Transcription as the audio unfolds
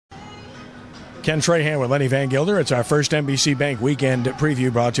Ken Trahan with Lenny Vangilder. It's our First NBC Bank weekend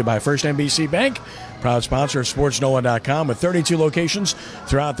preview brought to you by First NBC Bank, proud sponsor of SportsNola.com with 32 locations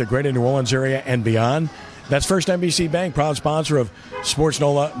throughout the greater New Orleans area and beyond. That's First NBC Bank, proud sponsor of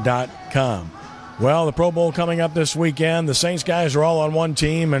SportsNola.com. Well, the Pro Bowl coming up this weekend. The Saints guys are all on one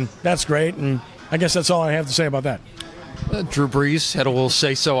team, and that's great. And I guess that's all I have to say about that. Drew Brees had a little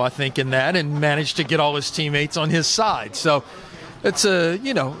say-so, I think, in that, and managed to get all his teammates on his side. So it's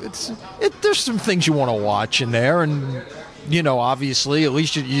there's some things you want to watch in there, and obviously, at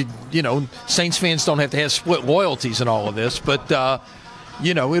least you Saints fans don't have to have split loyalties in all of this, but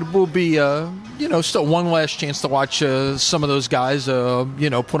it will be still one last chance to watch some of those guys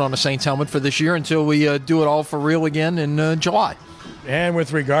put on a Saints helmet for this year until we do it all for real again in July. And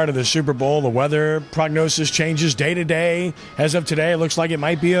with regard to the Super Bowl, the weather prognosis changes day to day. As of today, it looks like it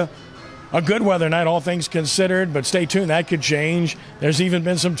might be a good weather night, all things considered, but stay tuned, that could change. There's even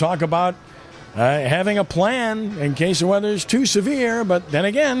been some talk about having a plan in case the weather is too severe, but then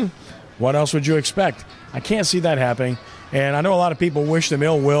again, what else would you expect? I can't see that happening, and I know a lot of people wish them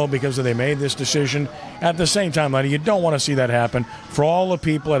ill will because they made this decision. At the same time, Lenny, you don't want to see that happen for all the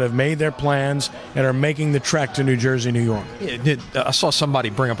people that have made their plans and are making the trek to New Jersey, New York. Yeah, I saw somebody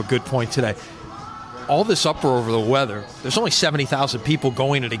bring up a good point today. All this uproar over the weather, there's only 70,000 people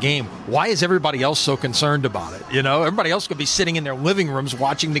going to the game. Why is everybody else so concerned about it? Everybody else could be sitting in their living rooms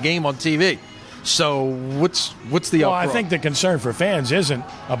watching the game on TV. So what's the uproar? Well, I think the concern for fans isn't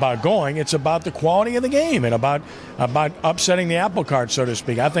about going. It's about the quality of the game and about upsetting the apple cart, so to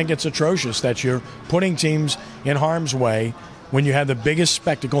speak. I think it's atrocious that you're putting teams in harm's way when you have the biggest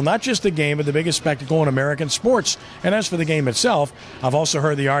spectacle, not just the game, but the biggest spectacle in American sports. And as for the game itself, I've also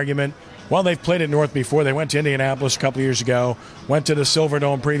heard the argument, well, they've played at North before. They went to Indianapolis a couple years ago, went to the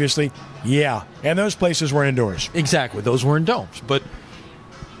Silverdome previously. Yeah, and those places were indoors. Exactly, those were in domes. But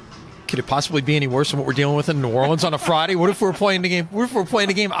could it possibly be any worse than what we're dealing with in New Orleans on a Friday? What if we're playing the game? What if we're playing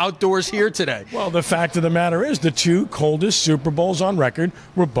the game outdoors here today? Well, the fact of the matter is the two coldest Super Bowls on record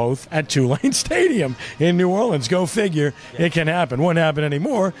were both at Tulane Stadium in New Orleans. Go figure. It can happen. Won't happen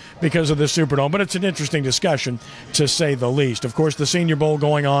anymore because of the Superdome. But it's an interesting discussion, to say the least. Of course, the Senior Bowl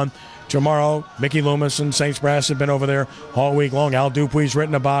going on tomorrow. Mickey Loomis and Saints Brass have been over there all week long. Al Dupuy's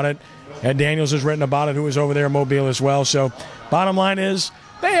written about it. Ed Daniels has written about it, who was over there in Mobile as well. So bottom line is,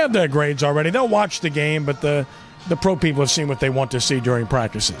 they have their grades already. They'll watch the game, but the pro people have seen what they want to see during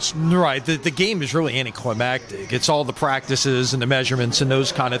practices. Right. The game is really anticlimactic. It's all the practices and the measurements and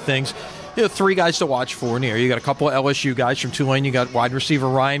those kind of things. Three guys to watch for in here. You got a couple of LSU guys from Tulane. You got wide receiver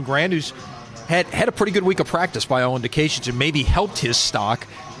Ryan Grant, who's had a pretty good week of practice by all indications, and maybe helped his stock,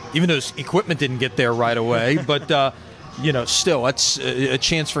 even though his equipment didn't get there right away. But still, that's a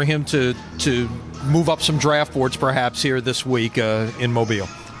chance for him to move up some draft boards perhaps here this week in Mobile.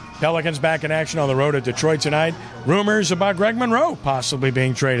 Pelicans back in action on the road at Detroit tonight. Rumors about Greg Monroe possibly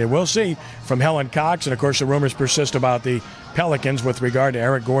being traded. We'll see from Helen Cox. And, of course, the rumors persist about the Pelicans with regard to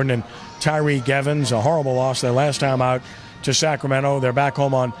Eric Gordon and Tyree Evans. A horrible loss their last time out to Sacramento. They're back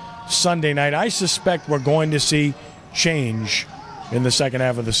home on Sunday night. I suspect we're going to see change in the second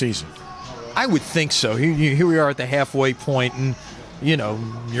half of the season. I would think so. Here we are at the halfway point, and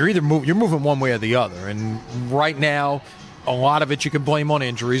you're moving one way or the other. And right now, a lot of it you can blame on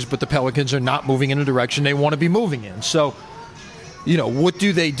injuries, but the Pelicans are not moving in a direction they want to be moving in. So, what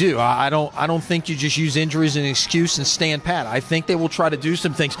do they do? I don't think you just use injuries as an excuse and stand pat. I think they will try to do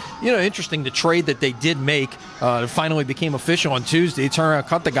some things. Interesting, the trade that they did make finally became official on Tuesday. Turned around,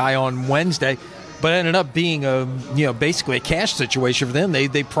 cut the guy on Wednesday. But it ended up being basically a cash situation for them.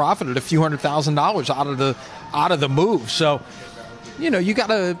 They profited a few $100,000 out of the move. So, you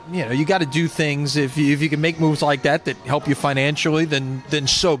gotta do things. If you can make moves like that help you financially, then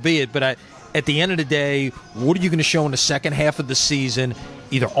so be it. But at the end of the day, what are you going to show in the second half of the season,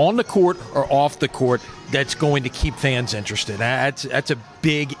 either on the court or off the court, that's going to keep fans interested? That's a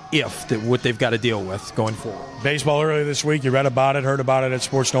big if that what they've got to deal with going forward. Baseball earlier this week, you read about it, heard about it at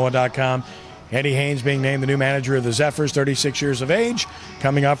SportsNola.com. Eddie Haynes being named the new manager of the Zephyrs, 36 years of age,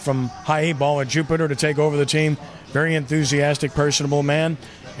 coming up from high 8 ball at Jupiter to take over the team. Very enthusiastic, personable man.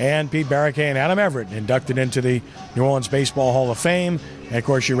 And Pete Barriquet and Adam Everett inducted into the New Orleans Baseball Hall of Fame. And, of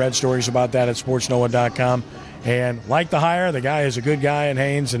course, you read stories about that at SportsNola.com. And like the hire, the guy is a good guy in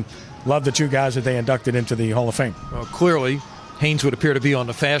Haynes, and love the two guys that they inducted into the Hall of Fame. Well, clearly, Haynes would appear to be on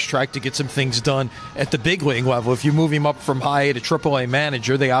the fast track to get some things done at the big league level. If you move him up from high A to AAA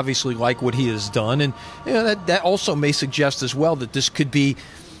manager, they obviously like what he has done. And that also may suggest as well that this could be,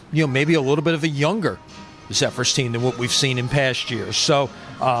 maybe a little bit of a younger Zephyrs team than what we've seen in past years. So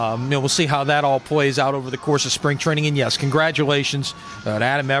We'll see how that all plays out over the course of spring training. And yes, congratulations to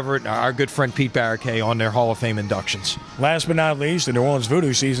Adam Everett and our good friend Pete Barriquet on their Hall of Fame inductions. Last but not least, the New Orleans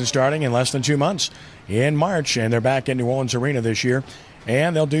Voodoo season starting in less than 2 months in March, and they're back in New Orleans Arena this year.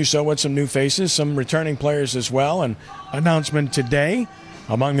 And they'll do so with some new faces, some returning players as well. An announcement today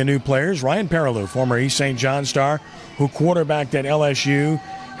among the new players, Ryan Perilou, former East St. John star, who quarterbacked at LSU,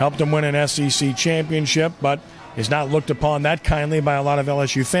 helped them win an SEC championship, but is not looked upon that kindly by a lot of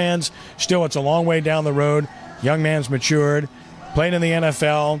LSU fans. Still, it's a long way down the road. Young man's matured, played in the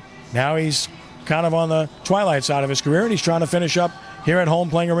NFL. Now he's kind of on the twilight side of his career, and he's trying to finish up here at home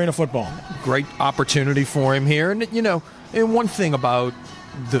playing arena football. Great opportunity for him here. And, and one thing about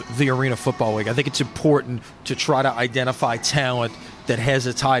the Arena Football League, I think it's important to try to identify talent that has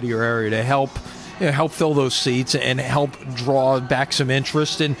a tie to your area to help fill those seats and help draw back some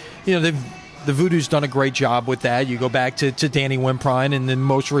interest. And, the Voodoo's done a great job with that. You go back to Danny Wimprine, and then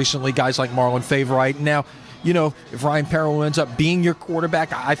most recently guys like Marlon Favorite. Now, if Ryan Perilou ends up being your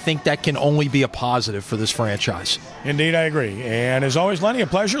quarterback, I think that can only be a positive for this franchise. Indeed, I agree. And as always, Lenny, a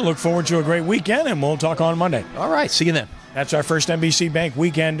pleasure. Look forward to a great weekend, and we'll talk on Monday. All right, see you then. That's our First NBC Bank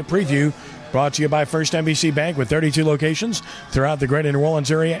weekend preview, brought to you by First NBC Bank with 32 locations throughout the greater New Orleans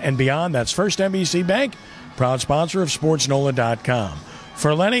area and beyond. That's First NBC Bank, proud sponsor of SportsNola.com.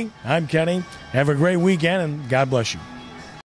 For Lenny, I'm Kenny. Have a great weekend, and God bless you.